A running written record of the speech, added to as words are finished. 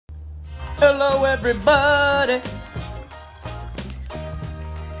Hello, everybody.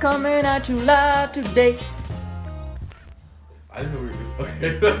 Coming at you live today. I didn't know we were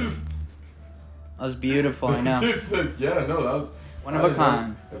okay. That was beautiful, I know. Yeah, no, that was one of a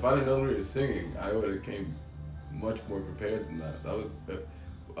kind. If I didn't know we were singing, I would have came much more prepared than that. That was,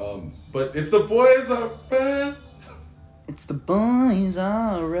 but it's the boys are best. It's the boys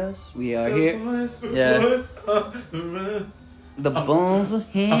are us. We are here. Boys are us. The Bulls are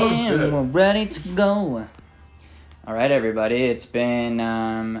here and we're ready to go. All right, everybody. It's been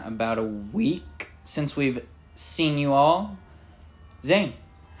about a week since we've seen you all. Zane,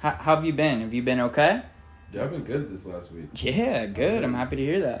 how have you been? Have you been okay? Yeah, I've been good this last week. Yeah, good. I'm happy to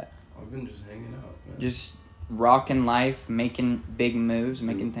hear that. I've been just hanging out, man. Just rocking life, making big moves,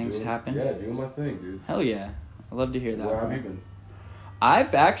 making things happen. Yeah, doing my thing, dude. Hell yeah. I love to hear that. Where have you been?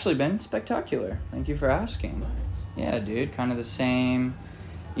 I've actually been spectacular. Thank you for asking. Nice. Yeah, dude. Kind of the same,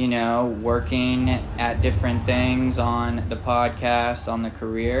 working at different things on the podcast, on the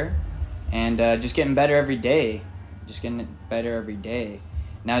career, and just getting better every day. Just getting better every day.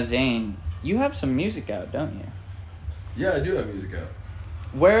 Now, Zane, you have some music out, don't you? Yeah, I do have music out.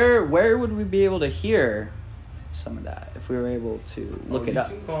 Where would we be able to hear some of that if we were able to look it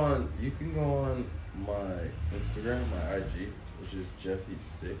up? You can go on my Instagram, my IG, which is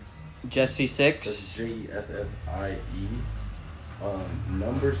Jesse6. Jesse6. That's JESSIE.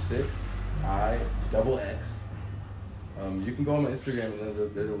 Number 6 I XX. You can go on my Instagram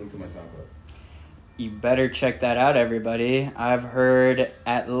and there's a link to my SoundCloud. You better check that out, everybody. I've heard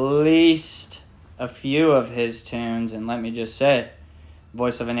at least a few of his tunes, and let me just say,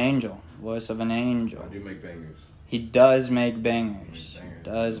 voice of an angel. Voice of an angel. I do make bangers. He does make bangers.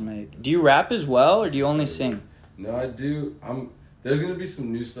 Do you rap as well, or do you only sing? No, I do. There's going to be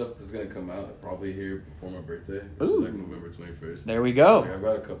some new stuff that's going to come out probably here before my birthday, which is like November 21st. There we go. I've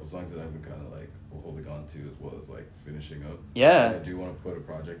got a couple songs that I've been kind of like holding on to as well as like finishing up. Yeah. I do want to put a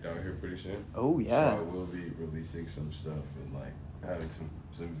project out here pretty soon. Oh, yeah. So I will be releasing some stuff and like having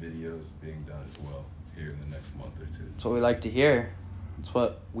some videos being done as well here in the next month or two. That's what we like to hear. That's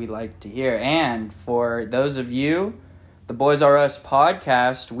what we like to hear. And for those of you, the Boys R Us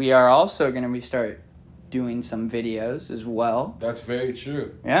podcast, we are also going to start doing some videos as well. That's very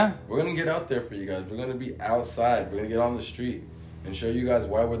true. Yeah. We're going to get out there for you guys. We're going to be outside. We're going to get on the street and show you guys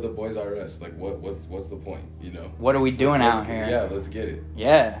why we're the Boys R Us. Like, what's the point, What are we doing out here? Yeah, let's get it.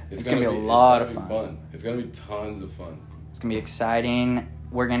 Yeah. It's going to be a lot of fun. It's going to be tons of fun. It's going to be exciting.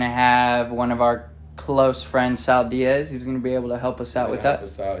 We're going to have one of our close friends, Sal Diaz. He's going to be able to help us out with that.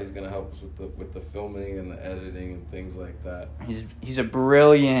 He's going to help us with the filming and the editing and things like that. He's a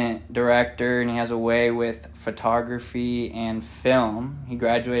brilliant director, and he has a way with photography and film. He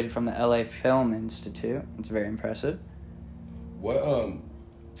graduated from the LA Film Institute. It's very impressive. What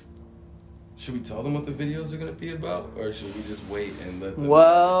should we tell them what the videos are going to be about, or should we just wait and let them?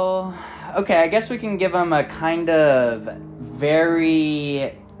 Well, okay, I guess we can give them a kind of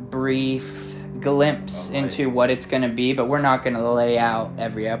very brief glimpse into what it's going to be, but we're not going to lay out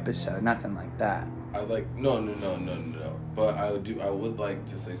every episode, nothing like that. No. But I would like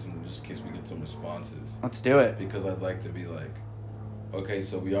to say something just in case we get some responses. Let's do it. Because I'd like to be like, okay,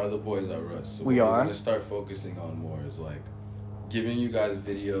 so we are the Boys R Us. So we are. What we're going to start focusing on more is like giving you guys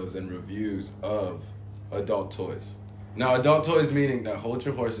videos and reviews of adult toys. Now, adult toys meaning, now hold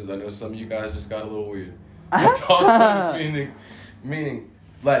your horses. I know some of you guys just got a little weird. Adult toys meaning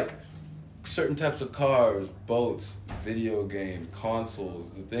like certain types of cars, boats, video games,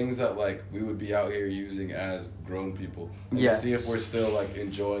 consoles, the things that like we would be out here using as grown people. And yes. See if we're still like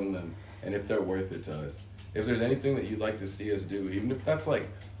enjoying them and if they're worth it to us. If there's anything that you'd like to see us do, even if that's like,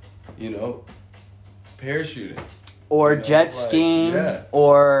 parachuting. Or jet skiing,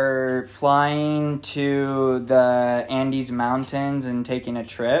 or flying to the Andes Mountains and taking a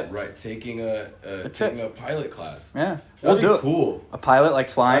trip. Right, taking a pilot class. Yeah, we'll do it. Cool. A pilot like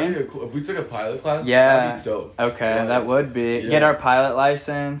flying. If we took a pilot class, that'd be dope. Okay, that would be. Yeah. Get our pilot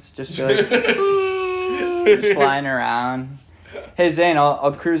license. Just be like, just flying around. Hey Zane,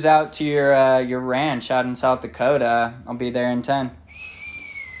 I'll cruise out to your ranch out in South Dakota. I'll be there in 10.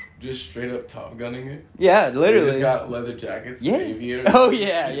 Just straight up Top Gunning it? Yeah, literally. We just got leather jackets. Yeah. Aviators. Oh,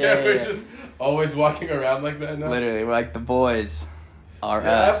 yeah. We're just always walking around like that now. Literally, we're like the Boys R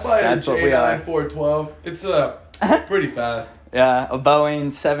Us. Us. That's what we are. 412. It's pretty fast. Yeah, a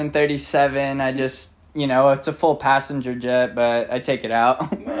Boeing 737. I just, it's a full passenger jet, but I take it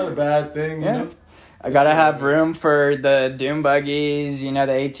out. Not a bad thing, you know? I gotta have room for the dune buggies, the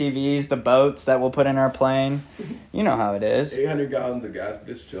ATVs, the boats that we'll put in our plane. You know how it is. 800 gallons of gas, but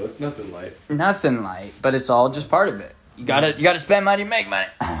it's chill. It's nothing light. Nothing light, but it's all just part of it. You gotta spend money, make money.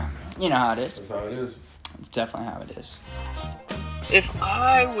 You know how it is. That's how it is. It's definitely how it is. If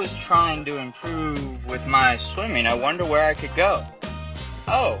I was trying to improve with my swimming, I wonder where I could go.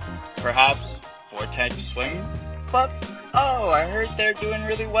 Oh, perhaps Vortex Swim Club? Oh, I heard they're doing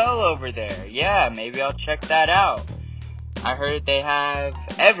really well over there. Yeah, maybe I'll check that out. I heard they have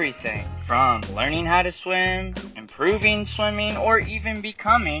everything from learning how to swim, improving swimming, or even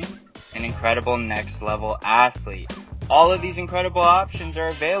becoming an incredible next level athlete. All of these incredible options are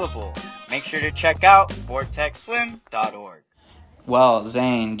available. Make sure to check out vortexswim.org. Well,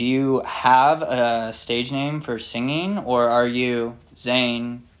 Zane, do you have a stage name for singing, or are you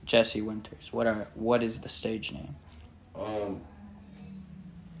Zane Jesse Winters? What is the stage name?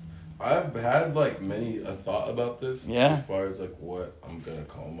 I've had like many a thought about this. Yeah. As far as like what I'm gonna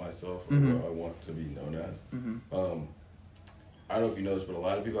call myself or Mm-hmm. what I want to be known as. Mm-hmm. I don't know if you noticed, but a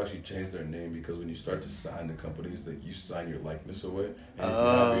lot of people actually change their name because when you start to sign to companies, that you sign your likeness away, and if you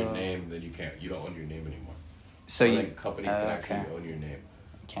have your name, then you don't own your name anymore. So you companies can actually own your name.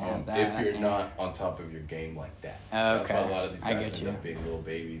 can't have that. If you're not on top of your game like that. That's why a lot of these guys end up being little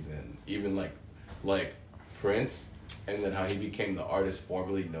babies, and even like Prince, and then how he became the artist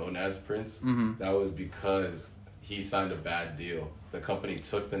formerly known as Prince. Mm-hmm. That was because he signed a bad deal. The company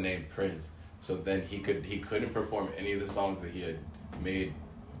took the name Prince, so then he couldn't perform any of the songs that he had made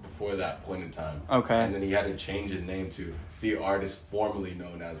before that point in time. Okay. And then he had to change his name to the artist formerly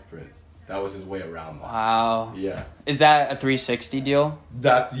known as Prince. That was his way around that. Wow. Yeah. Is that a 360 deal?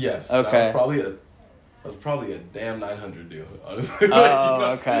 That's yes. Okay. That was probably a damn 900 deal, honestly.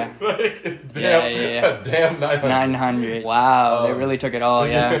 Okay. Like, Yeah. a damn 900. 900. Wow, they really took it all.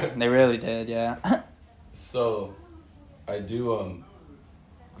 Yeah, they really did. Yeah. So, I do.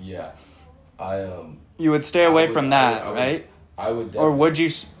 You would stay away from that, right? I would. Or would you?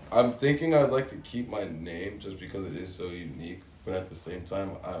 I'm thinking I'd like to keep my name just because it is so unique. But at the same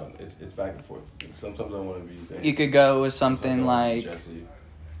time, I don't. It's back and forth. Sometimes I want to be Zane. You could go with something Sometimes I wanna be like Jesse.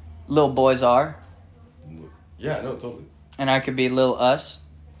 Lil Boys Are, Yeah, no, totally. and I could be Lil Us.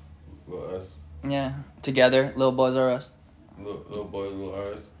 Little us, Yeah, together, Lil Boys Are Us. little boy, little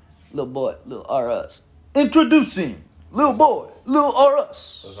us. Lil Boy, Lil R Us. Introducing Lil Boy, Lil R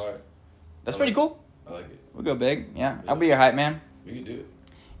Us. That's hard. That's pretty cool. I like it. We'll go big. Yeah, I'll be your hype man. We can do it.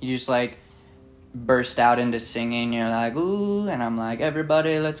 You just like burst out into singing. You're like, ooh, and I'm like,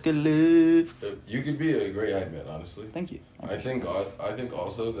 everybody, let's get lit. You could be a great hype man, honestly. Thank you. I think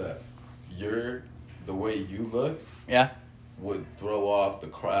also that the way you look Yeah. would throw off the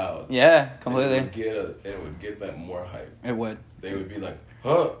crowd. Yeah, completely. And it would get them more hype. It would. They would be like,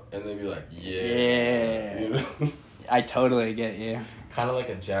 huh, and they'd be like, yeah. Yeah. You know? I totally get you. Kind of like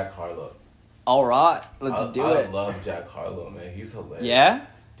a Jack Harlow. All right, let's do it. I love Jack Harlow, man. He's hilarious. Yeah?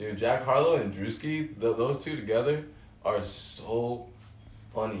 Dude, Jack Harlow and Drewski, those two together are so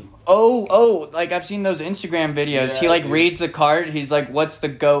funny. Oh, like I've seen those Instagram videos. Yeah, He like dude. reads the card. He's like, what's the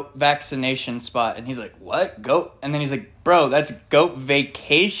GOAT vaccination spot? And he's like, what? GOAT? And then he's like, bro, that's GOAT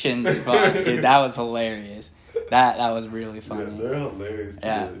vacation spot. Dude, that was hilarious. That was really funny. Yeah, they're hilarious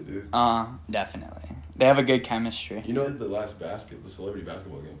together, dude. Definitely. They have a good chemistry. You know the celebrity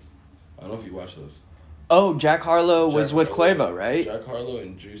basketball games? I don't know if you watch those. Oh, Jack Harlow was Jack with Harlow- Quavo, right? Jack Harlow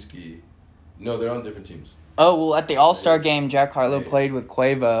and Drewski. No, they're on different teams. Oh, well, at the All-Star game, Jack Harlow Yeah. played with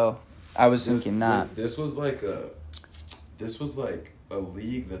Quavo. I was thinking that. This was like a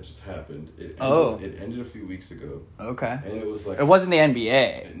league that just happened. It ended a few weeks ago, Okay. and it was like It wasn't the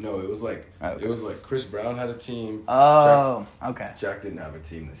NBA. no, it was like Okay. it was like Chris Brown had a team. Oh, okay. Jack didn't have a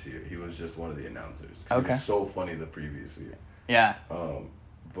team this year. He was just one of the announcers. 'Cause Okay. He was so funny the previous year. Yeah.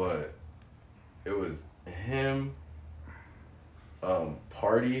 But it was him,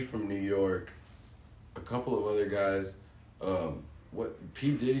 Party from New York, a couple of other guys.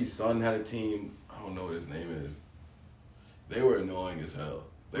 P. Diddy's son had a team. I don't know what his name is. They were annoying as hell.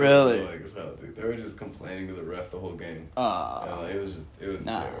 Really? Were annoying as hell, dude. They were just complaining to the ref the whole game. It was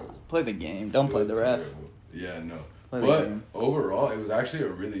terrible. Play the game. Don't It play was the ref. terrible. Yeah, no. Play the But game. overall, it was actually a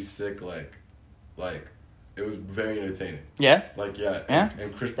really sick, like, it was very entertaining. Yeah? Like, yeah. Yeah?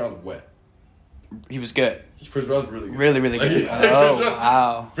 And Chris Brown's wet. He was good. Chris Brown's really good. Really, really Like, good. yeah, Oh, Chris Brown's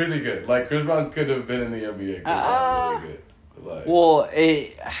wow. really good. Like, Chris Brown could have been in the NBA. Chris Brown's really good. Like, Well,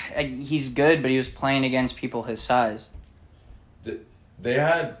 he's good, but he was playing against people his size. they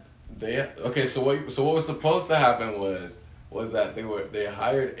had okay. So what was supposed to happen was that they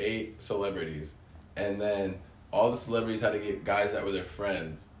hired 8 celebrities, and then all the celebrities had to get guys that were their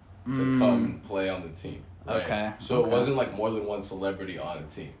friends to come and play on the team. Right? Okay, So okay. it wasn't like more than one celebrity on a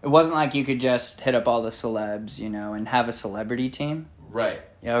team. It wasn't like you could just hit up all the celebs, and have a celebrity team. Right.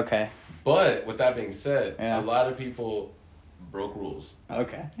 Yeah, okay. But with that being said, Yeah. a lot of people broke rules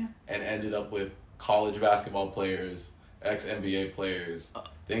Okay. and ended up with college basketball players, ex-NBA players,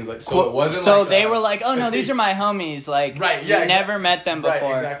 things like so. It wasn't so like they were like, "Oh no, these are my homies." Like, right? Yeah, you never met them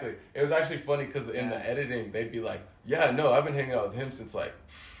before. Right, exactly. It was actually funny because in the editing, they'd be like, "Yeah, no, I've been hanging out with him since like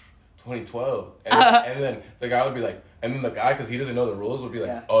 2012," and then the guy would be like, and then the guy, because he doesn't know the rules, would be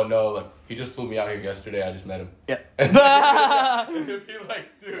like, "Oh no, like he just flew me out here yesterday. I just met him." Yeah. And it'd be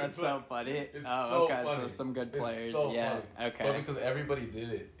like, dude, That's so funny. It's Oh, so okay. funny. So some good It's players. so Yeah. funny. Okay. But because everybody did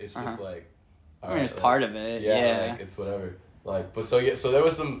it, it's just like. I mean, it's part of it. Yeah. Like it's whatever. Like, but so there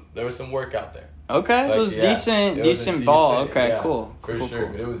was some work out there. Okay, Like, so it was it was decent a ball. decent- Okay, yeah, cool. For cool, sure,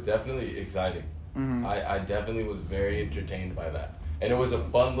 cool. but it was definitely exciting. Mhm. I definitely was very entertained by that, and it was a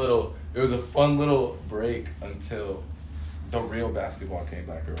fun little break until the real basketball came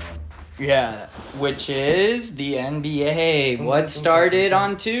back around. Yeah, which is the NBA. What started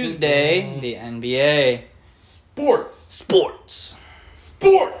on Tuesday? The NBA. Sports.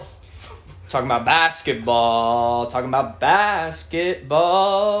 Talking about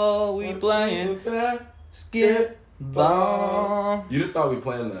basketball. We playing basketball. You'd have thought we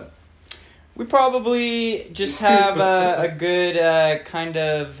planned that. We probably just have a good kind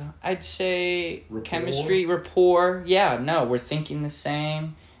of, I'd say, chemistry, rapport. Yeah, no, we're thinking the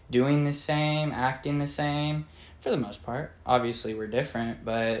same, doing the same, acting the same, for the most part. Obviously, we're different,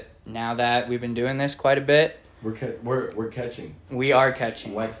 but now that we've been doing this quite a bit, We're catching we are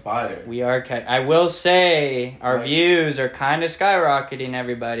catching. like fire. We are I will say, our Like- views are kind of skyrocketing,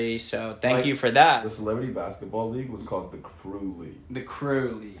 everybody, so thank Like, you for that. The Celebrity Basketball League was called the Crew League. The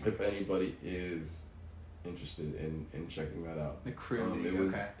Crew League. If anybody is interested in checking that out. The Crew League,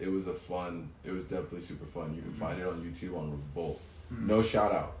 okay. It was definitely super fun. You can find it on YouTube on Revolt. Mhm. No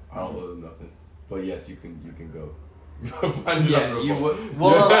shout out. I don't owe them nothing. But yes, you can go. Find it on Yeah, Revolt.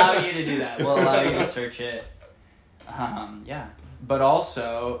 we'll allow you to do that. We'll allow you to search it. Yeah. But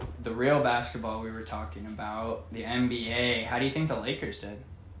also, the real basketball we were talking about, the NBA. How do you think the Lakers did?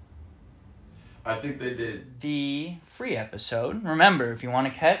 I think they did. The free episode. Remember, if you want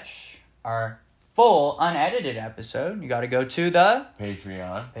to catch our full unedited episode, you got to go to the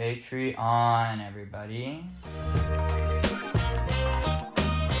Patreon. Patreon, everybody.